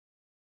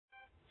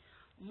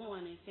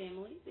Morning,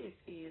 family. This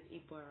is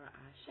Ibora.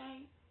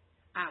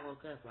 I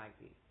woke up like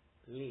this,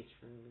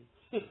 literally.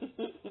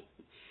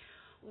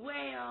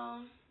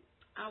 Well,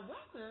 I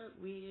woke up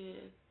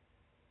with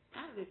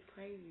out of this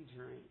crazy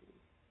dream,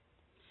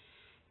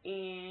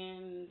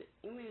 and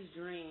in this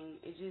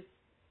dream,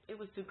 it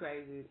was too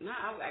crazy.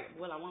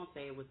 I won't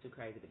say it was too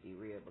crazy to be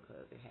real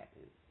because it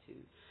happens to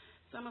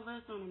some of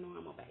us on a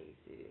normal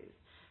basis.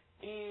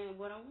 And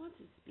what I want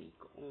to speak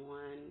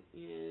on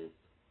is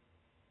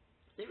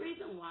the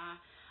reason why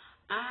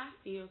I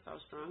feel so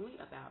strongly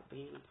about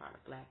being a part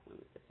of Black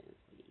Women's Defense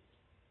League.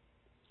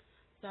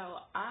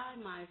 So I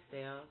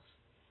myself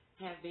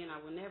have been, I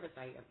will never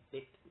say a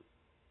victim,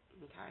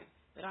 okay?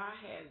 But I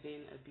have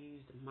been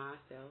abused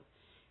myself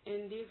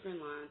in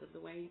different lines of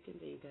the way you can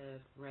think of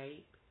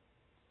rape,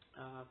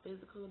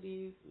 physical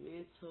abuse,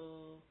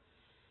 mental,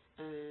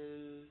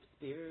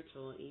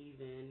 spiritual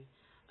even.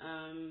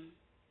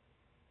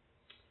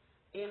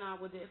 And I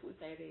would definitely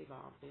say they've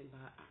all been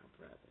by our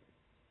brother.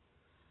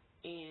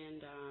 And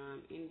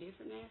in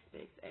different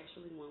aspects,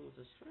 actually one was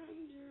a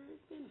stranger.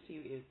 It's been a few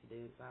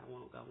incidents. I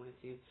won't go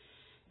into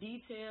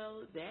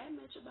detail that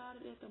much about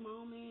it at the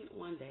moment.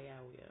 One day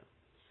I will.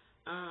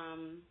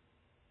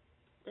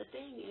 The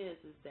thing is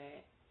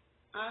that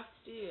I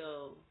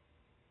still,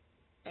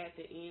 at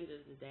the end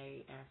of the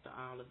day, after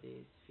all of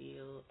this,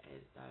 feel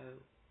as though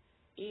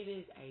it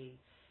is a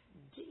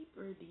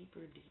deeper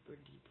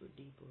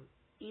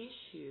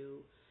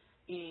issue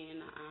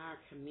in our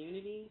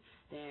community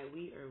that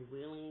we are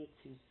willing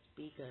to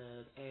speak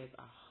of as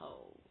a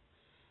whole.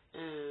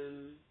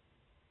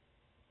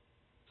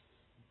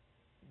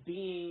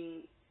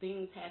 Being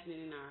things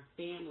happening in our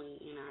family,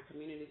 in our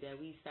community that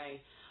we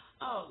say,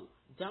 oh,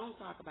 don't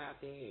talk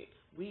about that.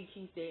 We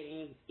keep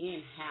that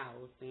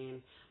in-house,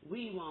 and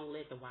we won't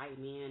let the white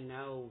man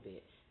know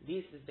that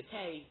this is the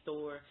case.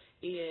 Or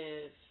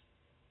if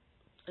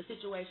a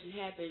situation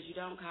happens, you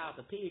don't call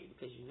the pigs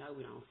because you know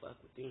we don't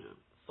fuck with them.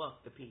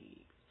 Fuck the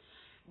pigs.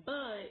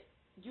 But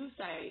you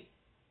say,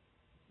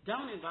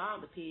 don't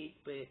involve the pig,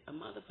 but a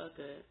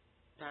motherfucker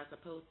that's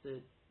supposed to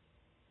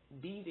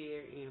be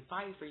there and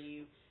fight for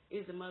you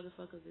is the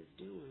motherfucker that's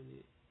doing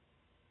it.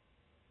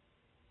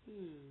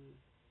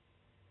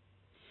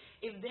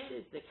 If that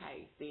is the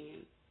case,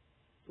 then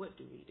what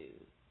do we do?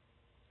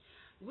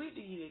 What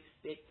do you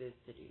expect us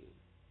to do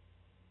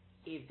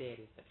if that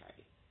is the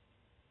case?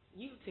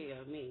 You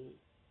tell me.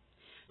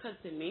 Because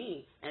to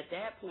me, at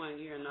that point,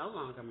 you're no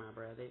longer my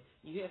brother.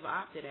 You have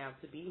opted out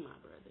to be my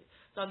brother.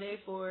 So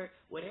therefore,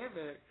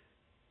 whatever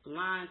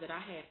lines that I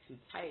have to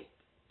take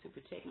to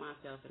protect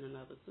myself and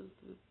another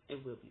sister, it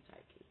will be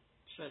taken.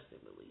 Trust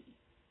and believe.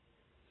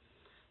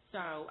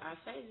 So I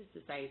say this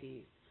to say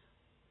this.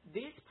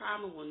 This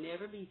problem will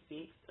never be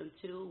fixed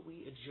until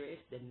we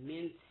address the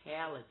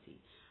mentality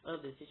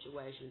of the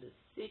situation, the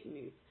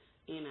sickness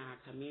in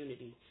our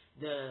community,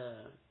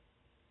 the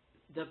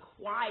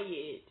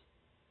quiet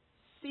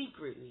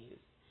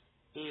secretness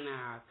in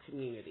our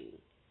community.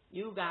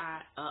 You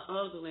got an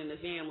uncle in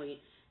the family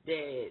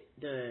that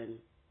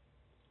done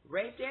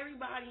raped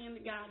everybody in the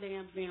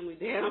goddamn family,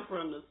 down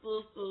from the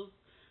sisters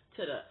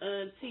to the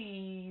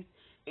aunties,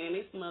 and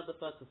this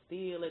motherfucker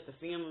still at the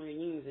family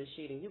reunions and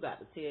shit, and you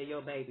got to tell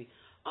your baby,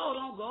 oh,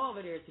 don't go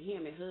over there to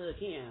him and hug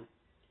him.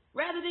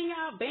 Rather than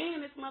y'all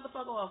ban this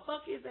motherfucker or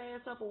fuck his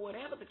ass up or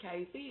whatever the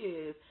case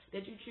is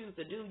that you choose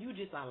to do, you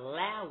just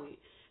allow it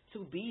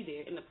to be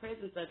there in the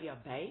presence of your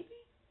baby?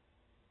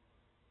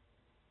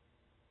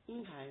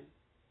 Okay.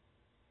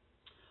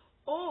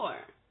 Or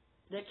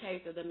the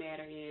case of the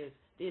matter is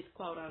this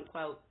quote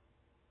unquote,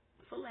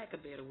 for lack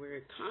of a better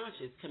word,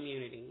 conscious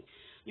community.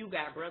 You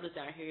got brothers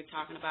out here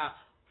talking about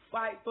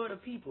fight for the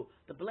people.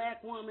 The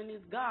black woman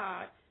is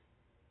God,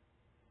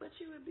 but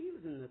you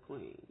abusing the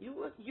queen.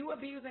 You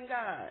abusing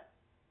God.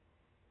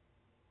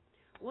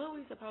 What are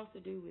we supposed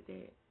to do with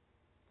that?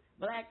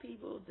 Black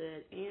people,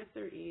 the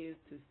answer is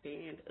to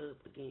stand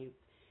up against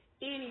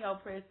any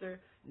oppressor,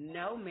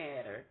 no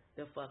matter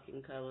the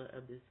fucking color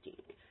of the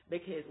skin.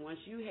 Because once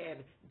you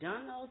have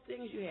done those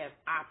things, you have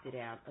opted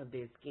out of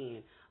their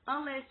skin,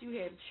 unless you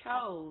have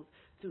chose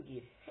to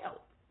get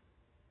help.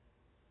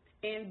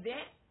 And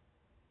that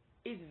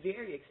is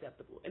very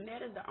acceptable. And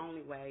that is the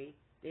only way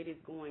that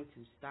it's going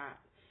to stop,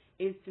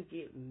 is to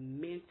get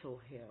mental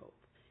help,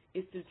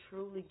 is to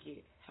truly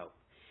get help.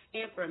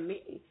 And for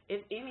me,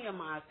 if any of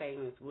my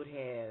statements would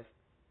have,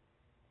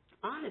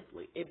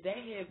 honestly, if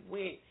they have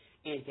went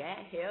and got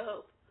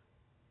help,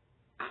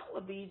 I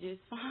would be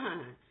just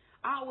fine.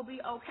 I would be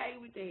okay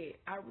with that.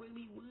 I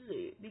really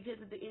would.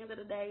 Because at the end of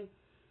the day,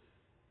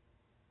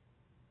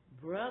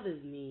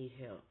 brothers need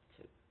help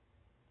too.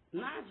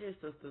 Not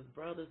just sisters,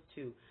 brothers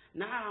too.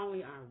 Not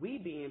only are we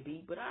being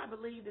beat, but I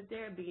believe that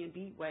they're being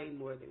beat way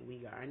more than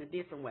we are. In a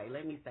different way.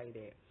 Let me say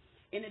that.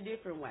 In a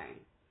different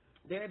way.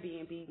 They're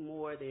being beat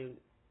more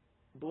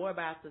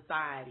by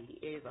society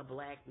as a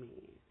black man.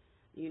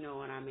 You know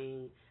what I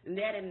mean? And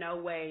that in no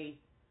way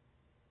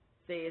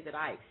says that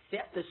I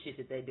accept the shit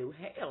that they do.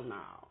 Hell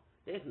no.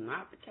 That's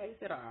not the case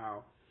at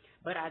all.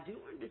 But I do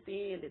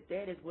understand that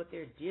that is what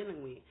they're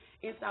dealing with.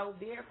 And so,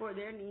 therefore,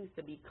 there needs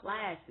to be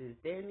classes.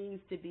 There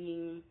needs to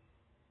be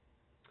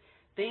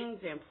things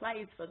in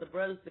place for the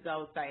brothers to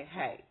go say,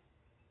 hey,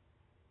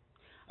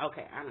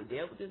 okay, I done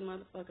dealt with this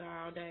motherfucker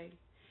all day.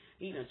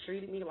 He done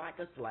treated me like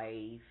a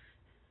slave.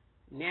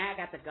 Now I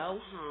got to go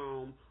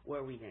home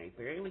where we ain't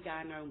barely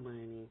got no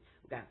money.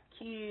 We got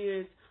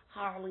kids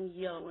hollering,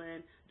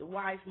 yelling. The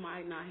wife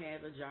might not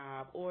have a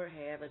job or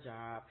have a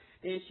job.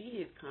 Then she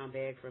has come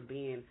back from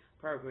being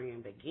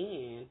programmed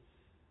again.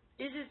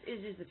 It's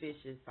just a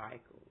vicious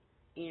cycle.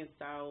 And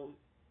so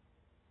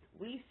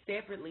we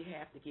separately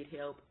have to get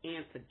help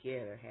and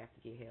together have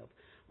to get help.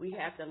 We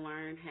have to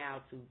learn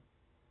how to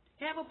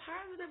have a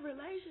positive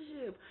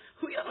relationship.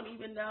 We don't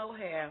even know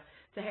how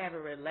to have a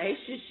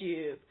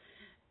relationship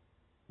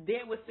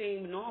that would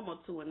seem normal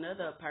to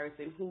another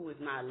person who is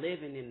not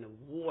living in the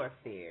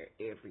warfare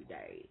every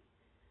day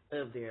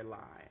of their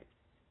lives.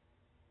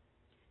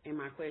 And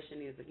my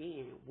question is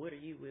again, what are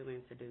you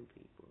willing to do,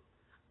 people?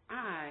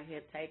 I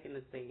have taken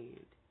a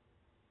stand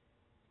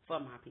for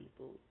my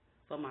people,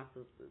 for my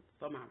sisters,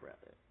 for my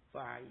brother, for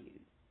our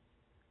youth.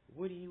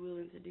 What are you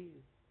willing to do?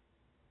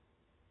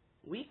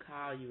 We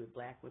call you a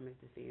Black Women's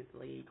Defense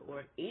League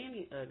or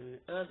any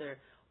other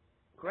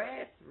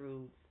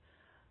grassroots,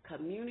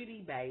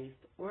 community-based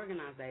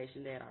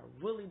organization that are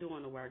really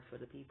doing the work for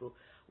the people.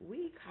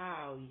 We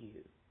call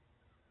you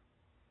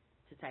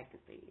to take a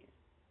stand.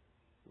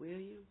 Will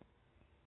you?